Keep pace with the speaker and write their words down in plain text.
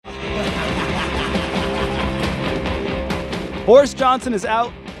Boris Johnson is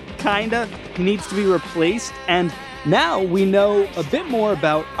out, kinda. He needs to be replaced, and now we know a bit more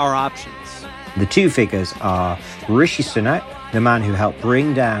about our options. The two figures are Rishi Sunak, the man who helped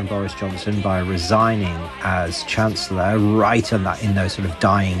bring down Boris Johnson by resigning as Chancellor right in those sort of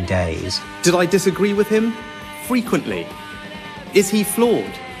dying days. Did I disagree with him? Frequently. Is he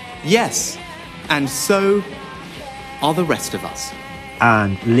flawed? Yes. And so are the rest of us.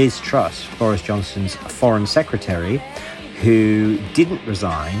 And Liz Truss, Boris Johnson's Foreign Secretary, who didn't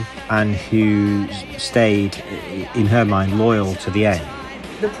resign and who stayed, in her mind, loyal to the end.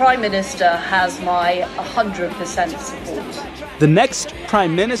 The Prime Minister has my 100% support. The next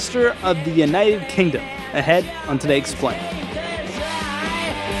Prime Minister of the United Kingdom, ahead on Today Explained.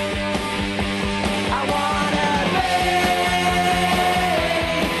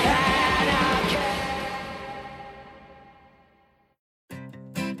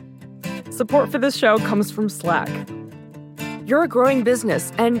 Support for this show comes from Slack. You're a growing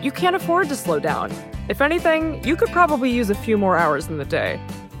business, and you can't afford to slow down. If anything, you could probably use a few more hours in the day.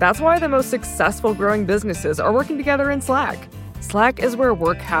 That's why the most successful growing businesses are working together in Slack. Slack is where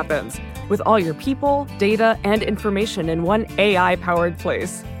work happens, with all your people, data, and information in one AI-powered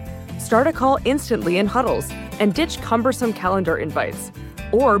place. Start a call instantly in huddles and ditch cumbersome calendar invites.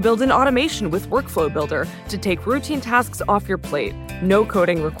 Or build an automation with Workflow Builder to take routine tasks off your plate. No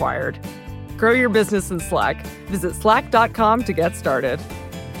coding required. Grow your business in Slack. Visit slack.com to get started.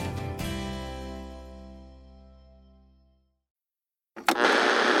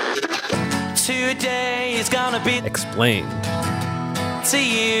 Today is gonna be explained to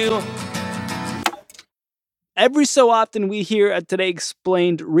you. Every so often we here at Today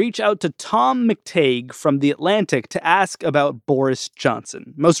Explained reach out to Tom McTague from The Atlantic to ask about Boris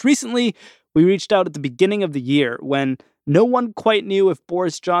Johnson. Most recently, we reached out at the beginning of the year when no one quite knew if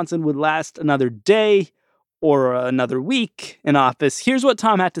Boris Johnson would last another day or another week in office. Here's what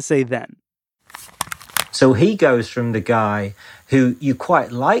Tom had to say then. So he goes from the guy who you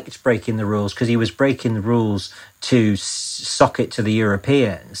quite liked breaking the rules because he was breaking the rules to sock it to the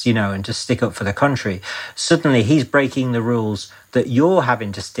Europeans, and to stick up for the country. Suddenly he's breaking the rules that you're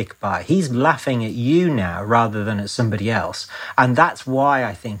having to stick by. He's laughing at you now rather than at somebody else. And that's why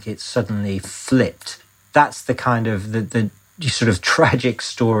I think it's suddenly flipped. That's the kind of the sort of tragic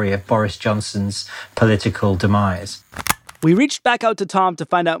story of Boris Johnson's political demise. We reached back out to Tom to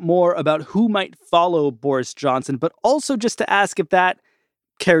find out more about who might follow Boris Johnson, but also just to ask if that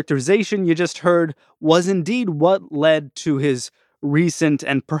characterization you just heard was indeed what led to his recent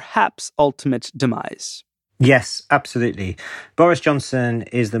and perhaps ultimate demise. Yes, absolutely. Boris Johnson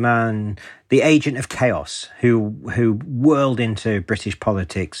is the man, the agent of chaos, who whirled into British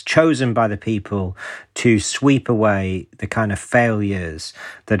politics, chosen by the people to sweep away the kind of failures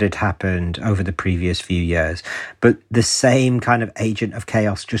that had happened over the previous few years. But the same kind of agent of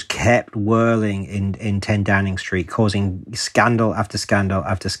chaos just kept whirling in 10 Downing Street, causing scandal after scandal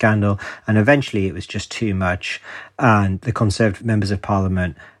after scandal. And eventually it was just too much. And the Conservative members of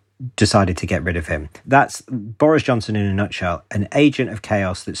Parliament decided to get rid of him. That's Boris Johnson in a nutshell, an agent of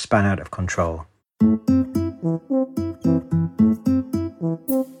chaos that spun out of control.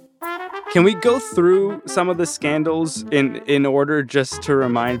 Can we go through some of the scandals in order just to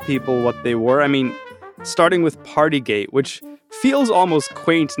remind people what they were? I mean, starting with Partygate, which feels almost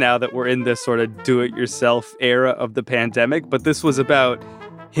quaint now that we're in this sort of do-it-yourself era of the pandemic, but this was about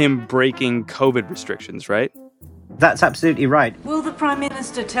him breaking COVID restrictions, right? That's absolutely right. Will the Prime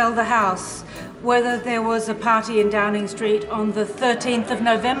Minister tell the House whether there was a party in Downing Street on the 13th of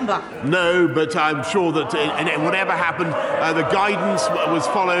November? No, but I'm sure that whatever happened, the guidance was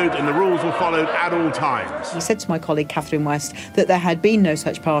followed and the rules were followed at all times. He said to my colleague Catherine West that there had been no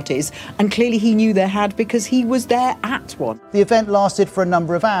such parties, and clearly he knew there had because he was there at one. The event lasted for a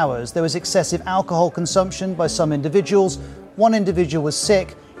number of hours. There was excessive alcohol consumption by some individuals. One individual was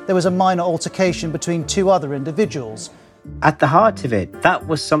sick. There was a minor altercation between two other individuals. At the heart of it, that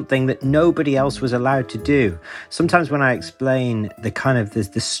was something that nobody else was allowed to do. Sometimes when I explain the kind of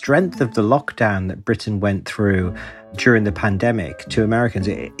the strength of the lockdown that Britain went through during the pandemic to Americans,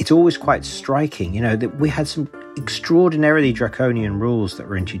 it's always quite striking, that we had some extraordinarily draconian rules that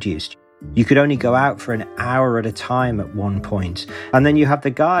were introduced. You could only go out for an hour at a time at one point. And then you have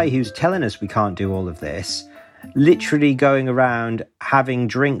the guy who's telling us we can't do all of this, literally going around having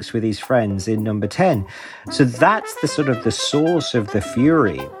drinks with his friends in number 10. So that's the sort of the source of the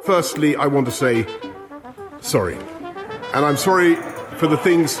fury. Firstly, I want to say sorry. And I'm sorry for the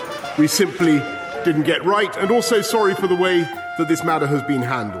things we simply didn't get right, and also sorry for the way that this matter has been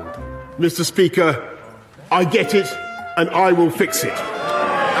handled. Mr. Speaker, I get it, and I will fix it.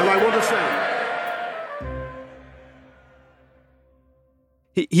 And I want to say...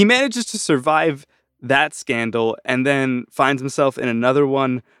 He manages to survive that scandal and then finds himself in another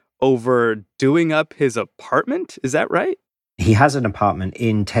one over doing up his apartment. Is that right? He has an apartment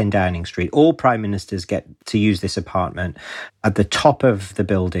in 10 Downing Street. All prime ministers get to use this apartment at the top of the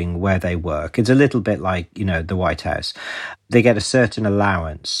building where they work. It's a little bit like, the White House. They get a certain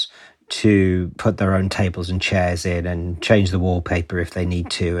allowance to put their own tables and chairs in and change the wallpaper if they need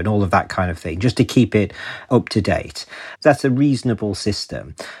to and all of that kind of thing, just to keep it up to date. That's a reasonable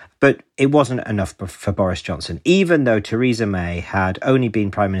system. But it wasn't enough for Boris Johnson, even though Theresa May had only been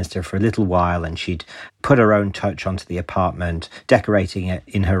Prime Minister for a little while and she'd put her own touch onto the apartment, decorating it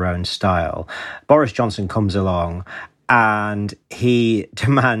in her own style. Boris Johnson comes along and he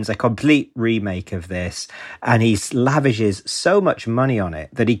demands a complete remake of this, and he lavishes so much money on it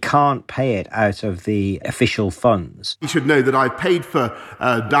that he can't pay it out of the official funds. You should know that I paid for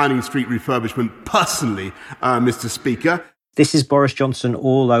Downing Street refurbishment personally, Mr. Speaker. This is Boris Johnson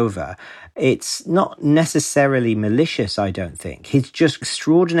all over. It's not necessarily malicious, I don't think. He's just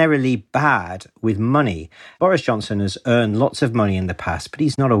extraordinarily bad with money. Boris Johnson has earned lots of money in the past, but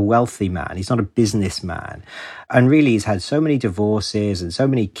he's not a wealthy man. He's not a businessman. And really, he's had so many divorces and so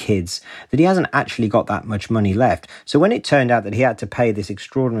many kids that he hasn't actually got that much money left. So when it turned out that he had to pay this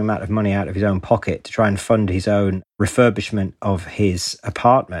extraordinary amount of money out of his own pocket to try and fund his own refurbishment of his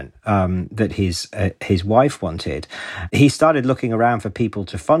apartment that his wife wanted, he started looking around for people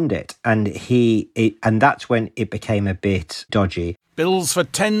to fund it. And that's when it became a bit dodgy. Bills for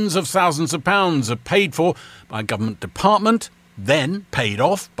tens of thousands of pounds are paid for by a government department, then paid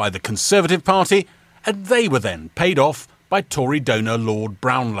off by the Conservative Party, and they were then paid off by Tory donor Lord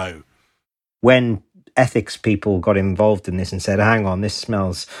Brownlow. When ethics people got involved in this and said, hang on, this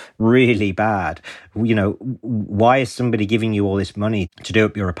smells really bad. Why is somebody giving you all this money to do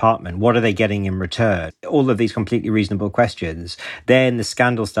up your apartment? What are they getting in return? All of these completely reasonable questions. Then the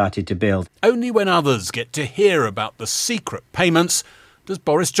scandal started to build. Only when others get to hear about the secret payments does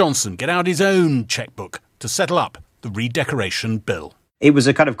Boris Johnson get out his own chequebook to settle up the redecoration bill. It was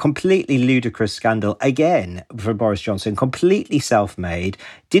a kind of completely ludicrous scandal, again, for Boris Johnson, completely self-made,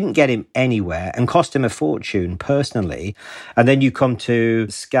 didn't get him anywhere and cost him a fortune personally. And then you come to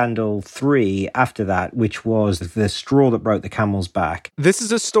scandal 3 after that, which was the straw that broke the camel's back. This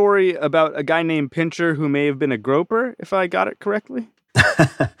is a story about a guy named Pincher who may have been a groper, if I got it correctly.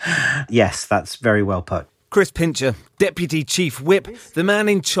 Yes, that's very well put. Chris Pincher, Deputy Chief Whip, the man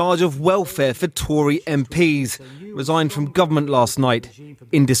in charge of welfare for Tory MPs, resigned from government last night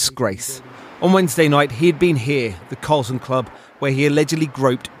in disgrace. On Wednesday night, he had been here, the Carlton Club, where he allegedly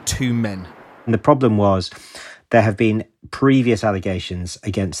groped 2 men. And the problem was there have been previous allegations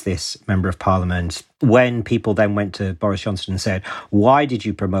against this Member of Parliament. When people then went to Boris Johnson and said, why did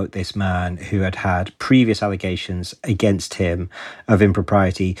you promote this man who had had previous allegations against him of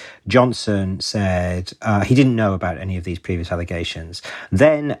impropriety? Johnson said he didn't know about any of these previous allegations.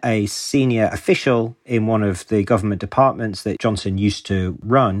 Then a senior official in one of the government departments that Johnson used to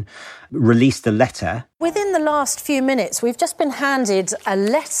run released a letter. Within the last few minutes, we've just been handed a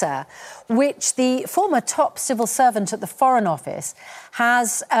letter which the former top civil servant at the Foreign Office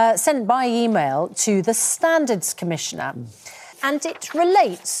has sent by email to the Standards Commissioner. And it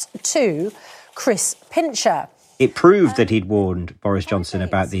relates to Chris Pincher. It proved that he'd warned Boris Johnson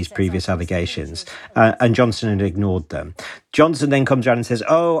about these previous allegations, and Johnson had ignored them. Johnson then comes around and says,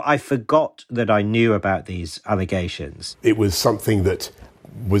 I forgot that I knew about these allegations. It was something that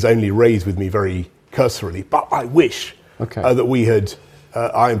was only raised with me very cursorily, but I wish that we had,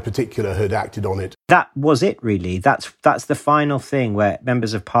 I in particular, had acted on it. That was it, really. That's the final thing where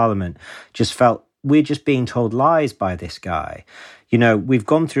members of Parliament just felt, we're just being told lies by this guy. We've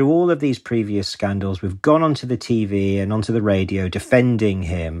gone through all of these previous scandals. We've gone onto the TV and onto the radio defending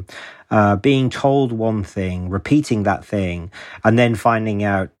him, being told one thing, repeating that thing, and then finding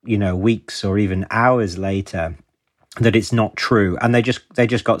out, weeks or even hours later that it's not true. And they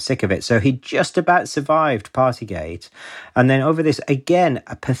just got sick of it. So he just about survived Partygate. And then over this, again,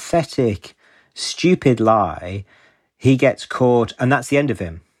 a pathetic, stupid lie, he gets caught, and that's the end of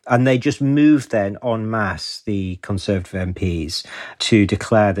him. And they just moved then en masse, the Conservative MPs, to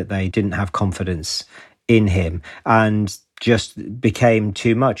declare that they didn't have confidence in him, and just became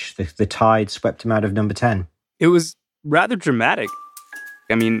too much. The tide swept him out of number 10. It was rather dramatic.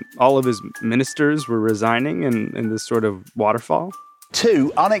 I mean, all of his ministers were resigning in this sort of waterfall.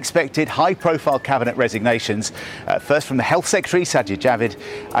 Two unexpected high-profile cabinet resignations, first from the Health Secretary, Sajid Javid,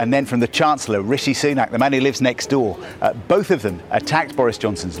 and then from the Chancellor, Rishi Sunak, the man who lives next door. Both of them attacked Boris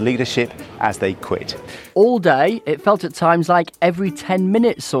Johnson's leadership as they quit. All day, it felt at times like every 10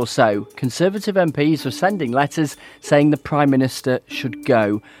 minutes or so, Conservative MPs were sending letters saying the Prime Minister should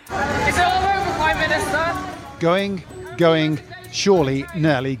go. Is it all over, Prime Minister? Going, surely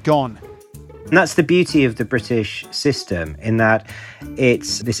nearly gone. And that's the beauty of the British system, in that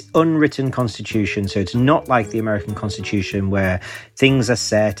it's this unwritten constitution. So it's not like the American Constitution where things are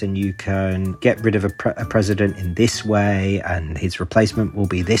set and you can get rid of a president in this way and his replacement will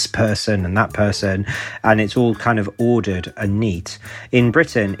be this person and that person. And it's all kind of ordered and neat. In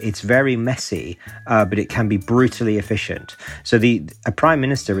Britain, it's very messy, but it can be brutally efficient. So a prime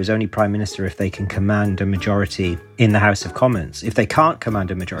minister is only prime minister if they can command a majority in the House of Commons. If they can't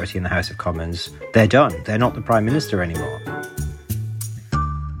command a majority in the House of Commons, they're done. They're not the Prime Minister anymore.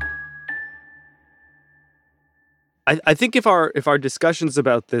 I think if our discussions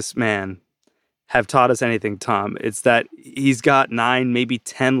about this man have taught us anything, Tom, it's that he's got 9, maybe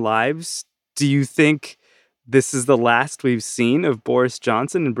 10 lives. Do you think this is the last we've seen of Boris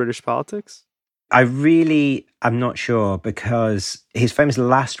Johnson in British politics? I really am not sure, because his famous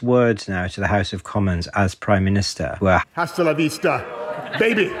last words now to the House of Commons as Prime Minister were "Hasta la vista,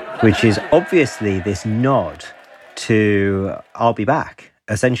 baby," which is obviously this nod to "I'll be back."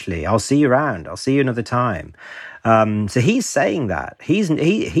 Essentially, I'll see you around. I'll see you another time. So he's saying that. He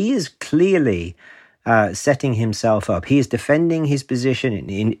is clearly setting himself up. He is defending his position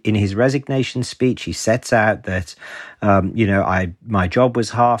in his resignation speech. He sets out that, my job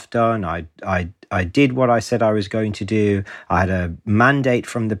was half done. I did what I said I was going to do. I had a mandate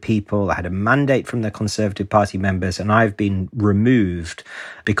from the people. I had a mandate from the Conservative Party members, and I've been removed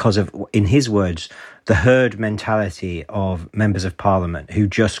because of, in his words, the herd mentality of members of Parliament who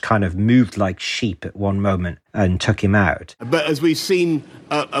just kind of moved like sheep at one moment and took him out. But as we've seen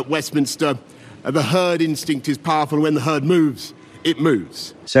at Westminster, the herd instinct is powerful. When the herd moves, it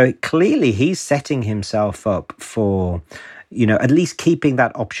moves. So clearly he's setting himself up for, at least keeping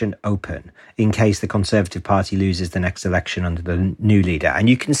that option open in case the Conservative Party loses the next election under the new leader. And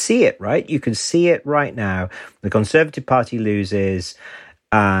you can see it, right? You can see it right now. The Conservative Party loses,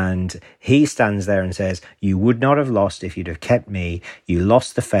 and he stands there and says, "You would not have lost if you'd have kept me. You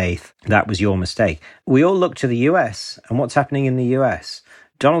lost the faith. That was your mistake." We all look to the US, and what's happening in the US?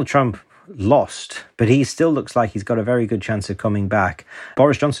 Donald Trump lost, but he still looks like he's got a very good chance of coming back.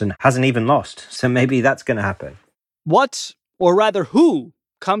 Boris Johnson hasn't even lost, so maybe that's going to happen. What, or rather who,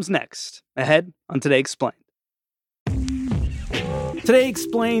 comes next? Ahead on Today Explained. Today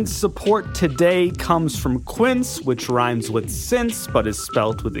Explained support today comes from Quince, which rhymes with since but is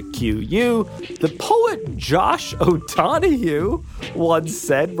spelled with a Q-U. The poet Josh O'Donoghue once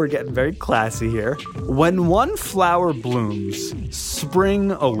said, we're getting very classy here, "When one flower blooms,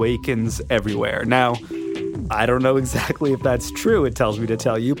 spring awakens everywhere." Now, I don't know exactly if that's true, it tells me to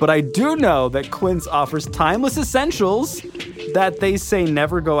tell you, but I do know that Quince offers timeless essentials that they say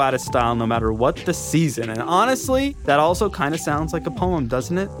never go out of style no matter what the season. And honestly, that also kind of sounds like a poem,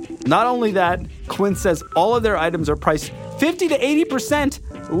 doesn't it? Not only that, Quince says all of their items are priced 50 to 80%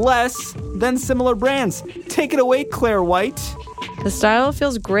 less than similar brands. Take it away, Claire White. The style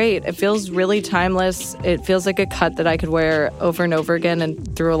feels great. It feels really timeless. It feels like a cut that I could wear over and over again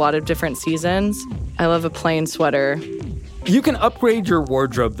and through a lot of different seasons. I love a plain sweater. You can upgrade your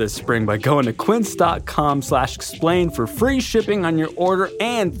wardrobe this spring by going to quince.com/explain for free shipping on your order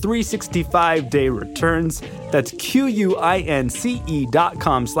and 365-day returns. That's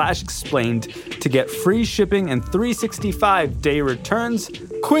QUINCE.com/explained to get free shipping and 365-day returns.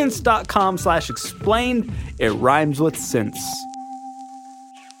 Quince.com/explained. It rhymes with since.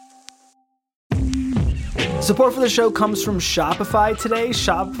 Support for the show comes from Shopify today.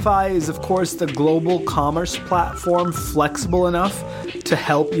 Shopify is, of course, the global commerce platform flexible enough to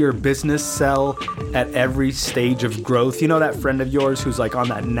help your business sell at every stage of growth. You know that friend of yours who's like on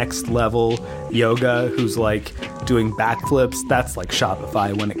that next level yoga, who's like doing backflips? That's like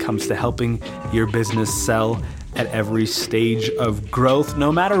Shopify when it comes to helping your business sell at every stage of growth.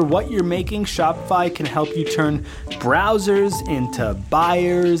 No matter what you're making, Shopify can help you turn browsers into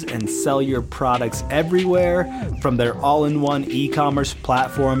buyers and sell your products everywhere, from their all-in-one e-commerce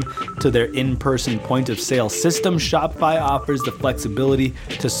platform to their in-person point-of-sale system. Shopify offers the flexibility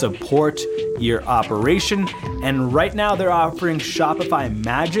to support your operation. And right now they're offering Shopify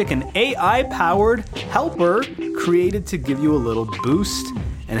Magic, an AI-powered helper created to give you a little boost.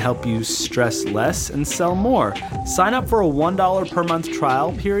 and help you stress less and sell more. Sign up for a $1 per month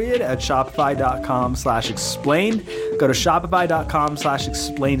trial period at shopify.com/explained. Go to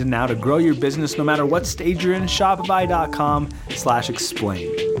shopify.com/explained now to grow your business no matter what stage you're in.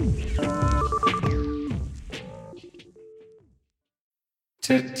 Shopify.com/explained.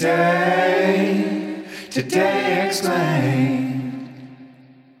 Today explained.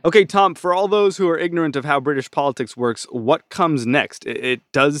 Okay, Tom, for all those who are ignorant of how British politics works, what comes next? It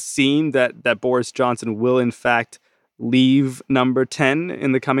does seem that Boris Johnson will, in fact, leave number 10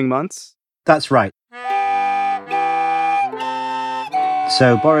 in the coming months? That's right.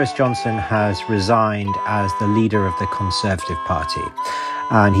 So Boris Johnson has resigned as the leader of the Conservative Party,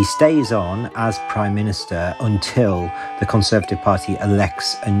 and he stays on as Prime Minister until the Conservative Party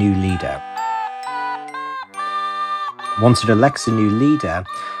elects a new leader. Once it elects a new leader,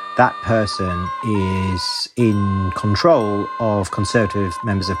 that person is in control of Conservative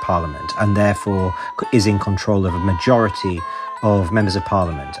members of Parliament and therefore is in control of a majority of members of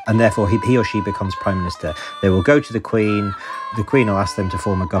Parliament, and therefore he or she becomes Prime Minister. They will go to the Queen will ask them to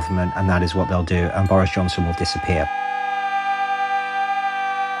form a government, and that is what they'll do, and Boris Johnson will disappear.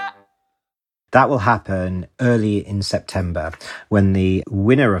 That will happen early in September when the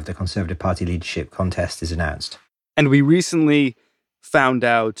winner of the Conservative Party leadership contest is announced. And we recently found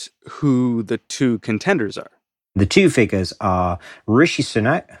out who the two contenders are. The two figures are Rishi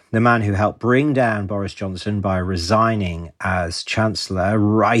Sunak, the man who helped bring down Boris Johnson by resigning as Chancellor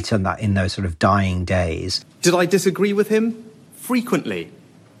right in those sort of dying days. Did I disagree with him? Frequently.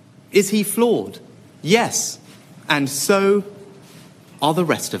 Is he flawed? Yes. And so are the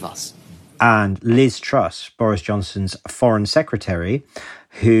rest of us. And Liz Truss, Boris Johnson's Foreign Secretary,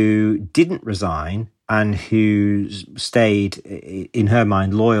 who didn't resign and who stayed, in her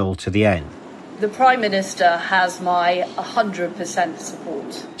mind, loyal to the end. The Prime Minister has my 100%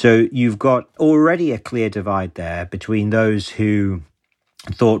 support. So you've got already a clear divide there between those who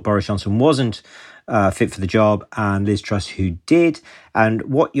thought Boris Johnson wasn't fit for the job and Liz Truss who did. And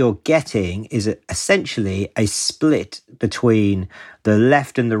what you're getting is essentially a split between the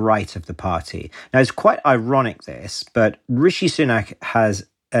left and the right of the party. Now, it's quite ironic, this, but Rishi Sunak has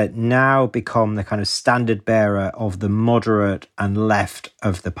now become the kind of standard bearer of the moderate and left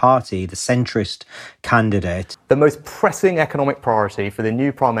of the party, the centrist candidate. The most pressing economic priority for the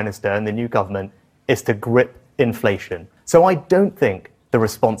new Prime Minister and the new government is to grip inflation. So I don't think the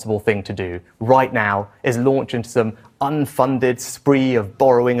responsible thing to do right now is launch into some unfunded spree of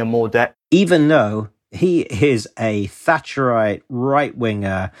borrowing and more debt. Even though he is a Thatcherite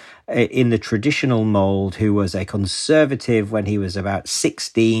right-winger in the traditional mould who was a conservative when he was about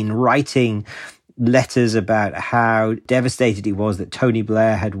 16, writing letters about how devastated he was that Tony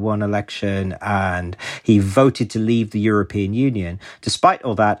Blair had won election and he voted to leave the European Union. Despite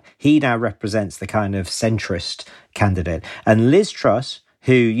all that, he now represents the kind of centrist candidate. And Liz Truss,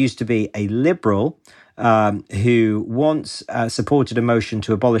 who used to be a liberal, who once supported a motion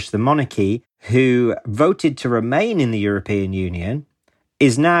to abolish the monarchy, who voted to remain in the European Union,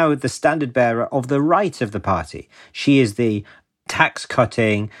 is now the standard bearer of the right of the party. She is the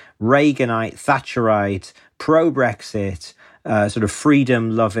tax-cutting, Reaganite, Thatcherite, pro-Brexit, sort of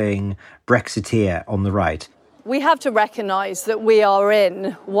freedom-loving Brexiteer on the right. We have to recognise that we are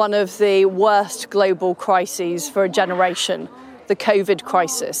in one of the worst global crises for a generation, the COVID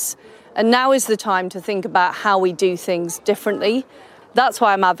crisis. And now is the time to think about how we do things differently. That's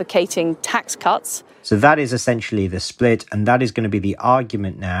why I'm advocating tax cuts. So that is essentially the split, and that is going to be the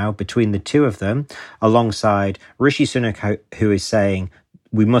argument now between the two of them, alongside Rishi Sunak, who is saying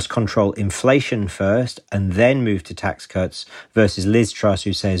we must control inflation first and then move to tax cuts, versus Liz Truss,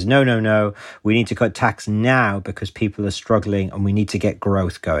 who says, no, we need to cut tax now because people are struggling and we need to get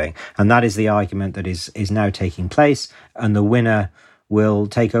growth going. And that is the argument that is now taking place, and the winner will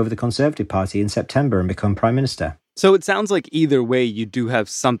take over the Conservative Party in September and become Prime Minister. So it sounds like either way, you do have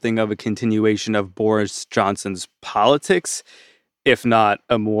something of a continuation of Boris Johnson's politics, if not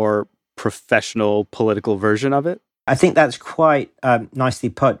a more professional political version of it. I think that's quite nicely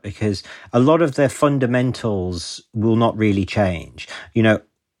put, because a lot of the fundamentals will not really change. You know,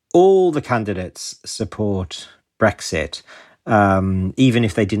 all the candidates support Brexit, even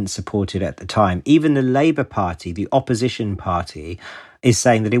if they didn't support it at the time. Even the Labour Party, the opposition party, is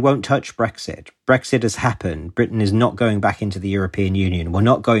saying that it won't touch Brexit. Brexit has happened. Britain is not going back into the European Union. We're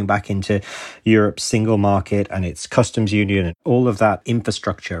not going back into Europe's single market and its customs union and all of that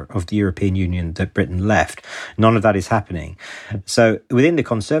infrastructure of the European Union that Britain left. None of that is happening. So within the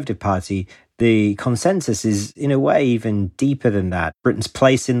Conservative Party, the consensus is, in a way, even deeper than that. Britain's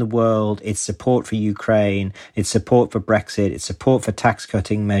place in the world, its support for Ukraine, its support for Brexit, its support for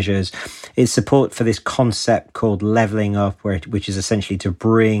tax-cutting measures, its support for this concept called levelling up, which is essentially to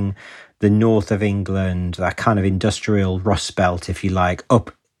bring the north of England, that kind of industrial Rust Belt, if you like,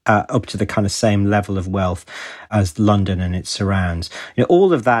 up to the kind of same level of wealth as London and its surrounds.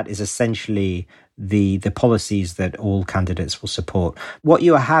 All of that is essentially the policies that all candidates will support. What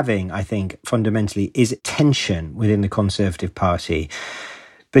you are having, I think, fundamentally is tension within the Conservative Party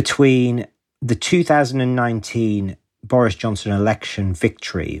between the 2019 Boris Johnson election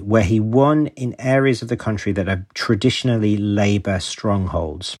victory, where he won in areas of the country that are traditionally Labour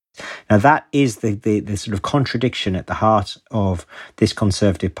strongholds. Now, that is the sort of contradiction at the heart of this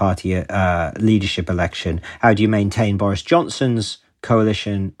Conservative Party leadership election. How do you maintain Boris Johnson's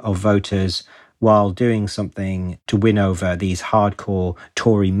coalition of voters while doing something to win over these hardcore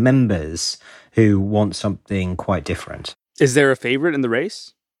Tory members who want something quite different? Is there a favourite in the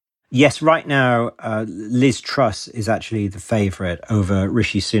race? Yes, right now, Liz Truss is actually the favourite over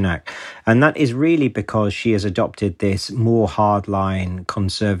Rishi Sunak. And that is really because she has adopted this more hardline,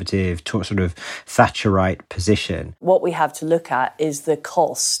 conservative, sort of Thatcherite position. What we have to look at is the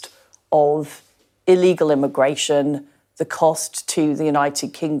cost of illegal immigration, the cost to the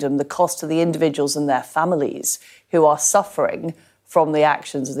United Kingdom, the cost to the individuals and their families who are suffering from the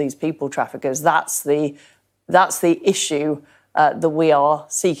actions of these people traffickers. That's the issue that we are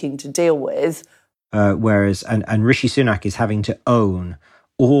seeking to deal with. Whereas Rishi Sunak is having to own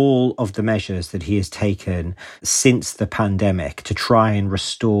all of the measures that he has taken since the pandemic to try and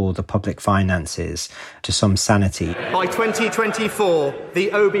restore the public finances to some sanity. By 2024, the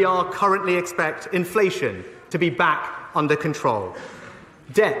OBR currently expect inflation to be back under control,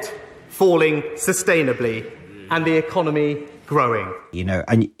 debt falling sustainably, and the economy growing.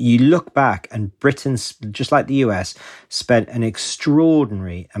 And you look back and Britain, just like the US, spent an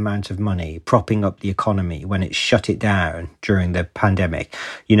extraordinary amount of money propping up the economy when it shut it down during the pandemic.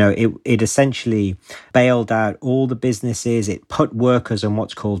 It essentially bailed out all the businesses. It put workers on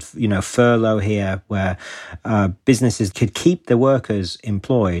what's called, furlough here, where businesses could keep the workers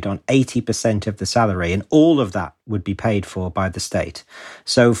employed on 80% of the salary, and all of that would be paid for by the state.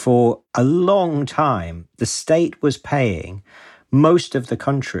 So for a long time, the state was paying most of the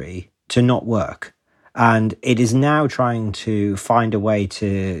country to not work. And it is now trying to find a way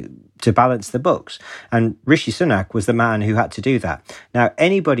to balance the books. And Rishi Sunak was the man who had to do that. Now,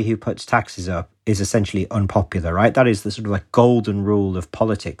 anybody who puts taxes up is essentially unpopular, right? That is the sort of like golden rule of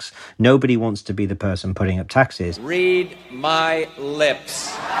politics. Nobody wants to be the person putting up taxes. Read my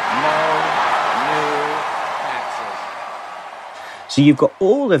lips. No new taxes. So you've got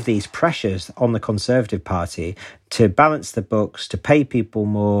all of these pressures on the Conservative Party to balance the books, to pay people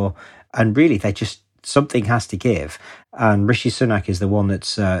more, and really something has to give. And Rishi Sunak is the one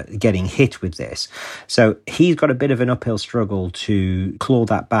that's getting hit with this. So he's got a bit of an uphill struggle to claw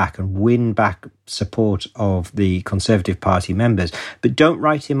that back and win back support of the Conservative Party members. But don't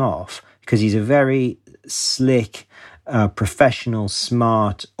write him off, because he's a very slick, professional,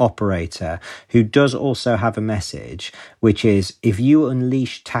 smart operator who does also have a message, which is if you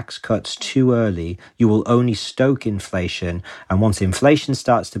unleash tax cuts too early, you will only stoke inflation. And once inflation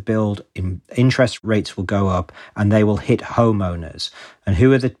starts to build, interest rates will go up and they will hit homeowners. And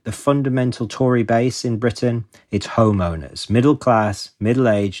who are the fundamental Tory base in Britain? It's homeowners, middle class,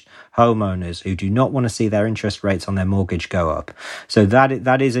 middle-aged homeowners who do not want to see their interest rates on their mortgage go up. So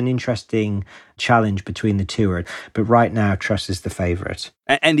that is an interesting challenge between the two. But right now, Truss is the favourite.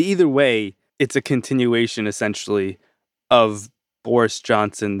 And either way, it's a continuation, essentially, of Boris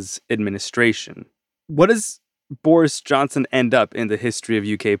Johnson's administration. What does Boris Johnson end up in the history of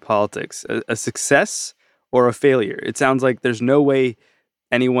UK politics? A success or a failure? It sounds like there's no way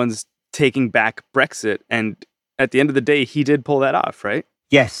anyone's taking back Brexit. And at the end of the day, he did pull that off, right?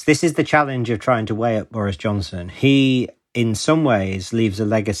 Yes, this is the challenge of trying to weigh up Boris Johnson. He, in some ways, leaves a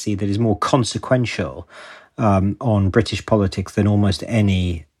legacy that is more consequential on British politics than almost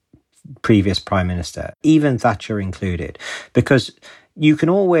any previous prime minister, even Thatcher included, because you can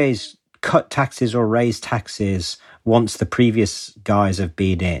always cut taxes or raise taxes once the previous guys have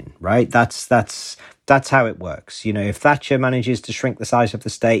been in, right? That's how it works. If Thatcher manages to shrink the size of the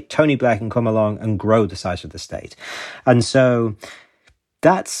state, Tony Blair can come along and grow the size of the state. And so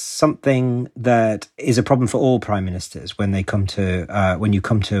That's something that is a problem for all prime ministers when they come to when you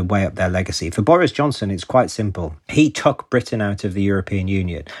come to weigh up their legacy. For Boris Johnson, it's quite simple. He took Britain out of the European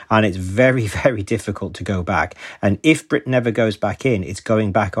Union, and it's very, very difficult to go back. And if Britain ever goes back in, it's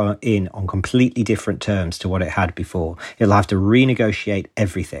going back on completely different terms to what it had before. It'll have to renegotiate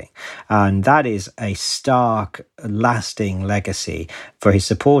everything. And that is a stark, lasting legacy. For his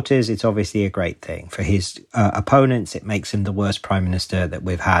supporters, it's obviously a great thing. For his opponents, it makes him the worst prime minister that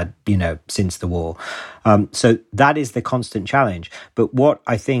we've had, since the war. So that is the constant challenge. But what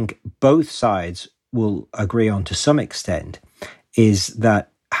I think both sides will agree on to some extent is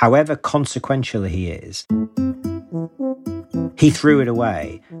that however consequential he is, he threw it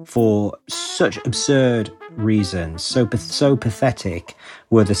away for such absurd reasons. So pathetic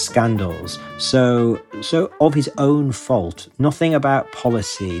were the scandals. So of his own fault. Nothing about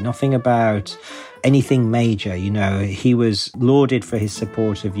policy, nothing about anything major. He was lauded for his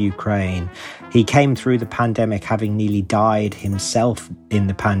support of Ukraine. He came through the pandemic having nearly died himself in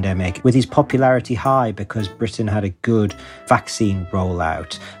the pandemic, with his popularity high because Britain had a good vaccine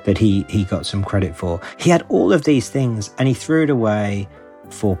rollout that he got some credit for. He had all of these things and he threw it away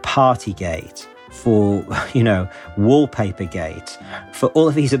for Partygate, for, Wallpapergate, for all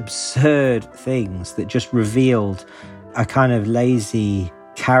of these absurd things that just revealed a kind of lazy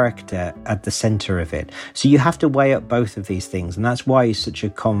character at the centre of it. So you have to weigh up both of these things, and that's why he's such a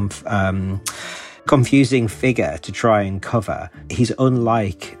confusing figure to try and cover. He's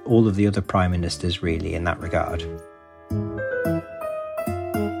unlike all of the other prime ministers, really, in that regard.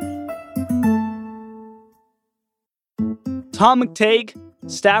 Tom McTague,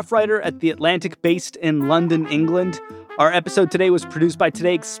 staff writer at The Atlantic based in London, England. Our episode today was produced by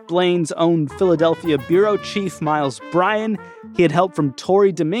Today Explained's own Philadelphia bureau chief, Miles Bryan. He had help from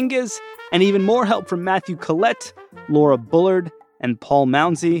Tori Dominguez, and even more help from Matthew Collette, Laura Bullard, and Paul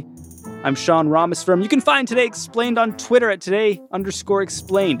Mounsey. I'm Sean Rameswaram. You can find Today Explained on Twitter at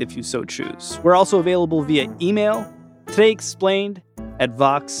Today_Explained if you so choose. We're also available via email,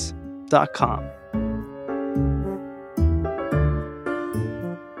 todayexplained@vox.com.